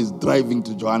wife is driving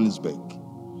to Johannesburg.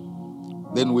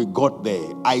 Then we got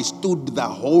there. I stood the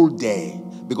whole day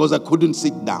because I couldn't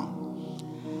sit down.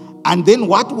 And then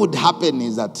what would happen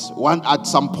is that at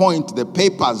some point, the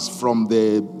papers from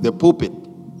the pulpit,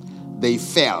 they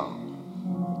fell.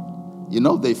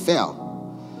 They fell.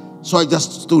 So I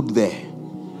just stood there.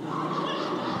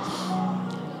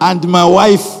 And my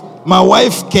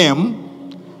wife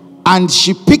came and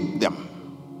she picked them.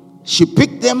 She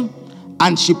picked them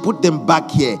and she put them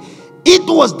back here. It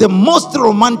was the most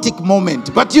romantic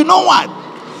moment. But you know what?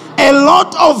 A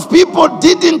lot of people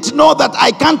didn't know that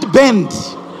I can't bend.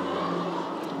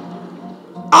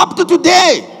 Up to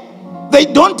today, they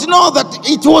don't know that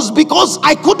it was because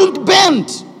I couldn't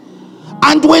bend.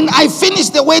 And when I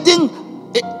finished the wedding,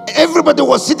 everybody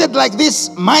was seated like this.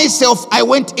 Myself, I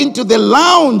went into the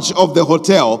lounge of the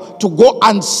hotel to go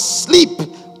and sleep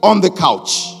on the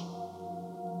couch.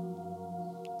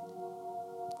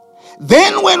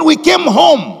 Then when we came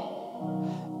home,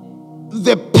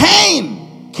 the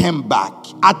pain came back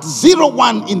at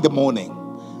 01 in the morning.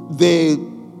 The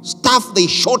stuff they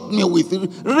shot me with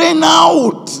ran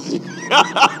out.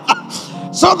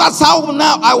 So that's how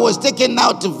now I was taken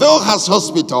now to Velhas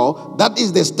Hospital. That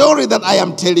is the story that I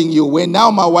am telling you. When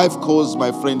now my wife calls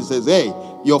my friend and says, hey,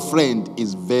 your friend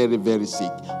is very, very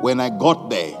sick. When I got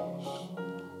there,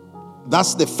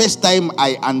 that's the first time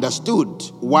I understood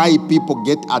why people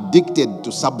get addicted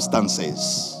to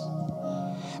substances.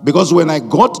 Because when I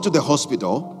got to the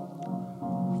hospital,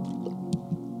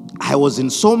 I was in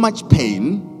so much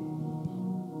pain.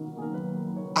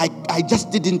 I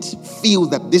just didn't feel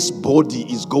that this body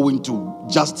is going to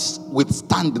just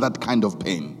withstand that kind of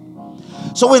pain.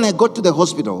 So when I got to the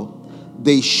hospital,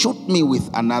 they shoot me with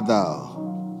another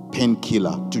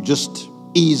painkiller to just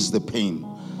ease the pain.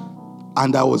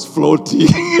 And I was floating.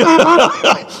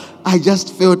 I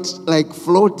just felt like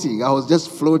floating. I was just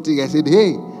floating. I said,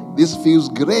 hey, this feels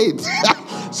great.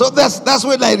 So that's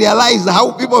when I realized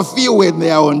how people feel when they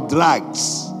are on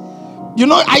drugs.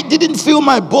 I didn't feel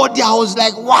my body. I was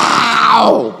like,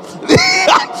 wow,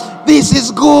 this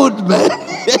is good, man.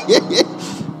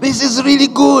 This is really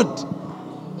good.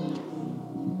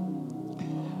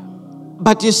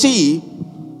 But you see,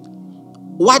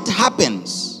 what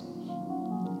happens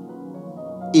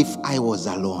if I was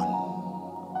alone?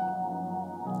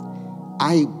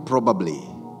 I probably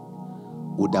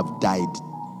would have died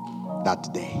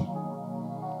that day.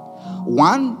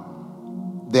 One,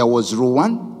 there was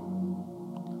Ruwan.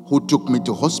 who took me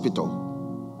to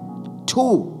hospital.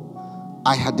 2,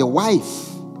 I had a wife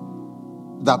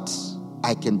that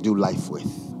I can do life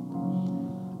with.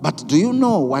 But do you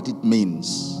know what it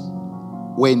means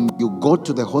when you go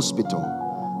to the hospital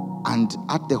and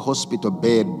at the hospital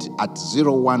bed at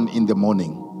 01 in the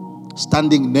morning,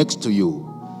 standing next to you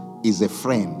is a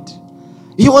friend?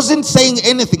 He wasn't saying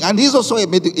anything, and he's also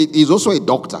a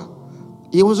doctor.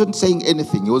 He wasn't saying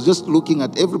anything. He was just looking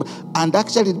at everybody. And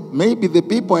actually, maybe the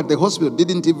people at the hospital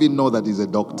didn't even know that he's a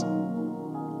doctor.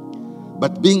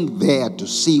 But being there to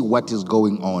see what is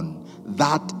going on,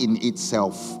 that in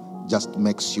itself just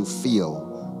makes you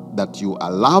feel that you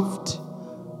are loved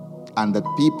and that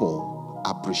people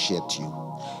appreciate you.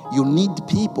 You need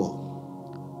people.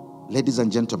 Ladies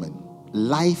and gentlemen,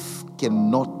 life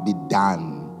cannot be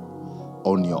done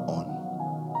on your own.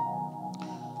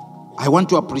 I want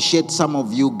to appreciate some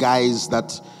of you guys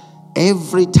that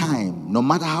every time, no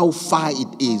matter how far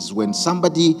it is, when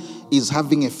somebody is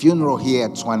having a funeral here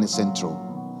at Mwale Central,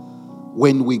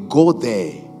 when we go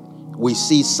there, we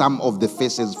see some of the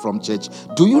faces from church.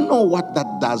 Do you know what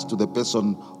that does to the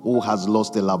person who has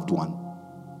lost a loved one?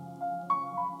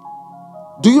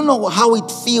 Do you know how it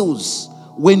feels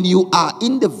when you are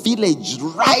in the village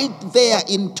right there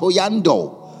in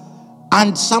Toyando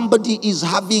and somebody is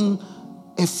having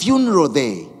a funeral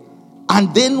there,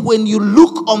 and then when you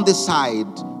look on the side,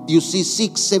 you see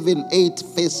 6, 7, 8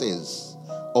 faces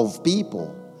of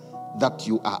people that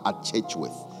you are at church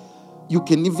with. You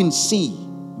can even see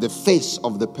the face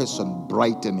of the person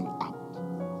brightening up.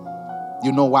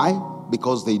 You know why?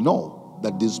 Because they know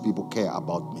that these people care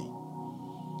about me.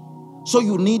 So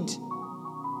you need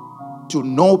to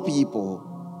know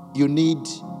people. You need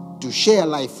to share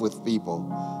life with people.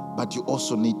 But you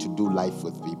also need to do life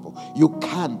with people. You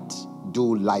can't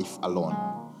do life alone.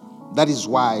 That is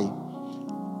why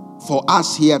for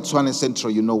us here at Mwale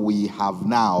Central, we have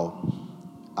now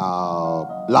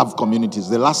love communities.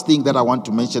 The last thing that I want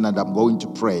to mention, and I'm going to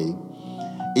pray,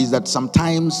 is that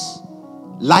sometimes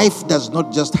life does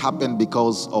not just happen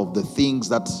because of the things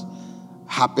that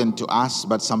happen to us,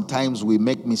 but sometimes we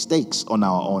make mistakes on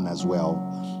our own as well.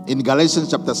 In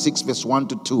Galatians chapter 6, verse 1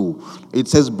 to 2, it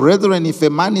says, "Brethren, if a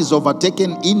man is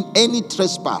overtaken in any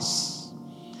trespass,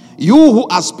 you who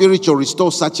are spiritual,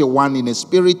 restore such a one in a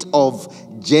spirit of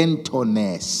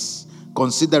gentleness,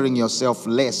 considering yourself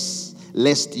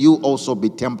lest you also be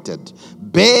tempted.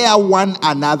 Bear one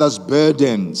another's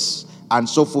burdens, and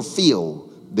so fulfill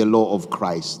the law of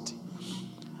Christ."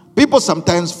 People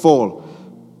sometimes fall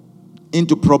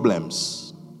into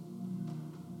problems,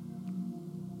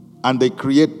 and they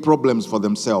create problems for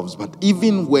themselves. But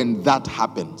even when that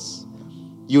happens,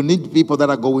 you need people that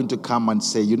are going to come and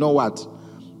say, "You know what?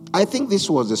 I think this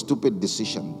was a stupid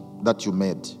decision that you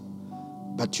made.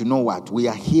 But you know what? We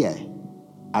are here,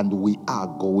 and we are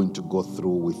going to go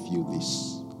through with you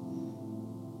this."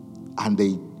 And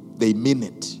they mean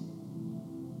it.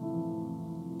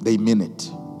 They mean it.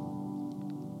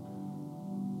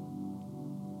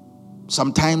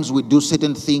 Sometimes we do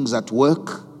certain things at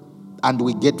work and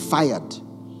we get fired.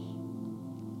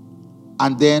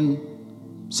 And then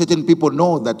certain people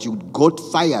know that you got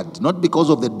fired, not because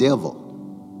of the devil,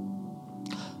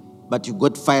 but you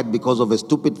got fired because of a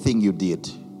stupid thing you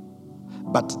did.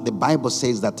 But the Bible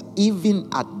says that even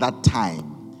at that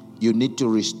time, you need to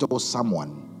restore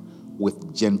someone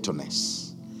with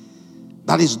gentleness.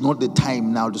 That is not the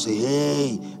time now to say,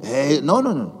 hey.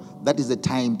 No. That is the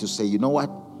time to say, "You know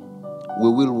what? We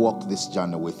will walk this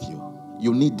journey with you."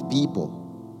 You need people.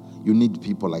 You need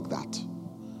people like that.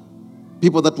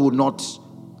 People that will not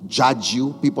judge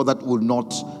you. People that will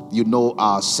not,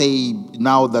 say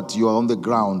now that you are on the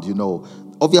ground,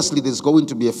 Obviously, there's going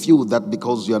to be a few that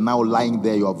because you are now lying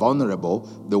there, you are vulnerable.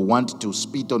 They want to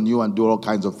spit on you and do all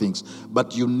kinds of things.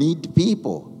 But you need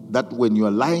people that when you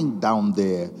are lying down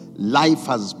there, life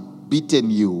has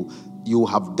beaten you, you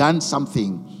have done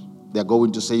something, they're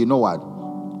going to say, "You know what?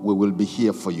 We will be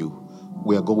here for you.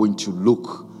 We are going to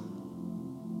look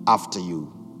after you."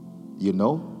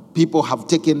 People have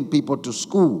taken people to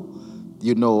school,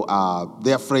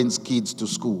 their friends' kids to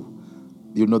school.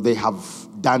 They have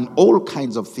done all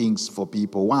kinds of things for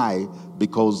people. Why?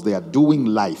 Because they are doing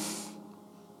life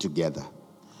together.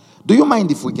 Do you mind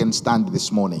if we can stand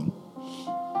this morning?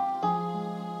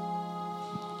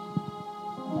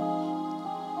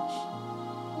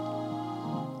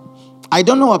 I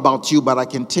don't know about you, but I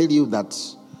can tell you that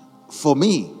for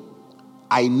me,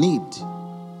 I need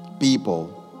people.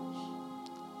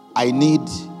 I need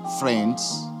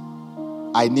friends.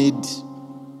 I need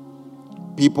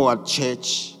people at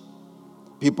church,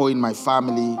 people in my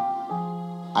family.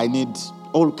 I need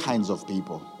all kinds of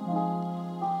people.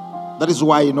 That is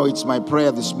why, it's my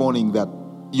prayer this morning that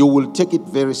you will take it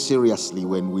very seriously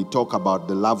when we talk about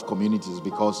the love communities,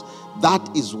 because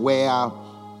that is where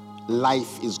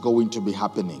life is going to be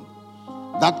happening.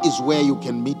 That is where you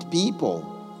can meet people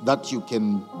that you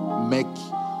can make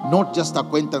not just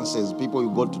acquaintances, people you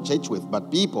go to church with,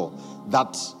 but people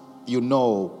that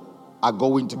are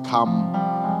going to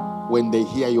come when they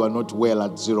hear you are not well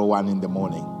at 01 in the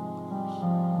morning.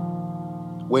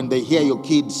 When they hear your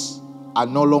kids are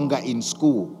no longer in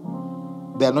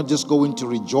school, they're not just going to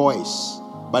rejoice,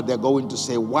 but they're going to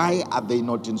say, why are they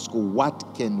not in school? What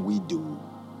can we do?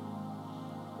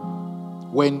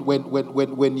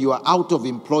 When you are out of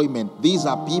employment, these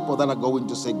are people that are going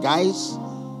to say, guys,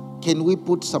 can we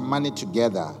put some money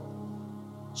together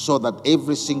so that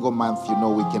every single month,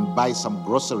 we can buy some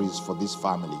groceries for this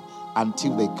family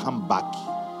until they come back.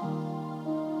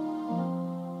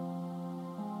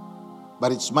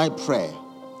 But it's my prayer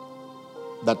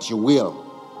that you will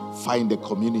find a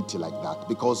community like that,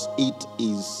 because it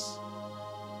is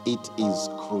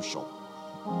crucial.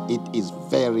 It is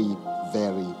very,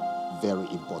 very, very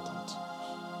important.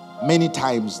 Many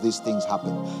times these things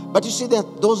happen. But you see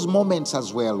that those moments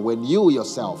as well, when you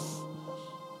yourself,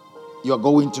 you're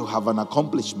going to have an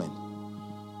accomplishment,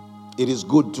 it is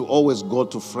good to always go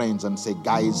to friends and say,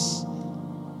 guys,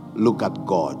 look at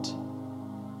God.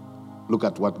 Look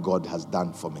at what God has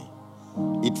done for me.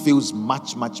 It feels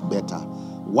much, much better.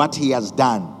 What he has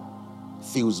done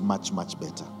feels much, much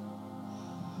better.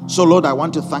 So, Lord, I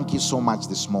want to thank you so much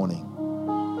this morning.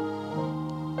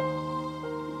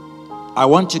 I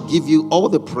want to give you all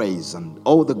the praise and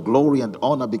all the glory and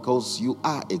honor, because you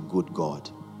are a good God.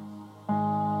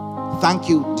 Thank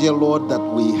you, dear Lord, that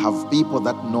we have people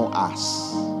that know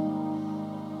us.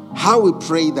 How we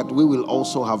pray that we will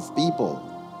also have people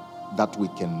that we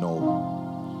can know.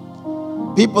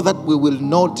 People that we will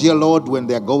know, dear Lord, when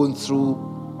they're going through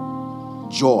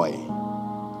joy.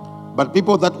 But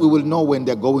people that we will know when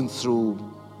they're going through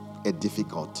a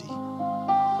difficulty.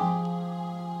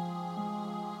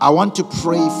 I want to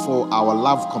pray for our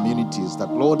love communities,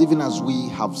 that, Lord, even as we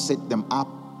have set them up,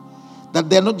 that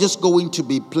they're not just going to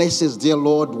be places, dear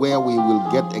Lord, where we will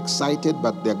get excited,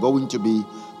 but they're going to be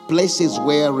places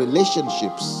where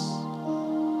relationships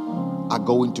are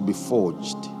going to be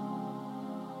forged.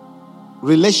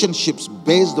 Relationships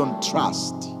based on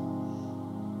trust.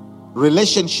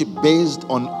 Relationship based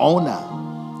on honor.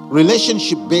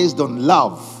 Relationship based on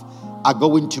love are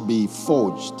going to be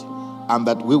forged, and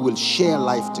that we will share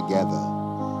life together.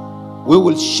 We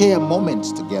will share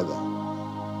moments together,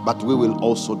 but we will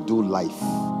also do life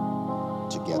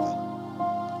together.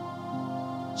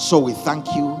 So we thank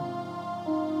you,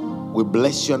 we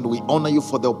bless you, and we honor you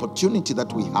for the opportunity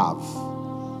that we have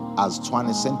as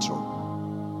Tswane Central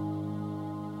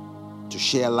to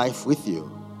share life with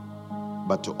you,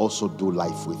 but to also do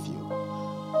life with you.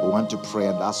 We want to pray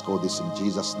and ask all this in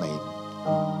Jesus' name.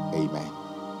 Amen.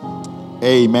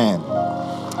 Amen.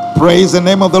 Praise the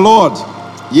name of the Lord.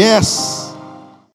 Yes.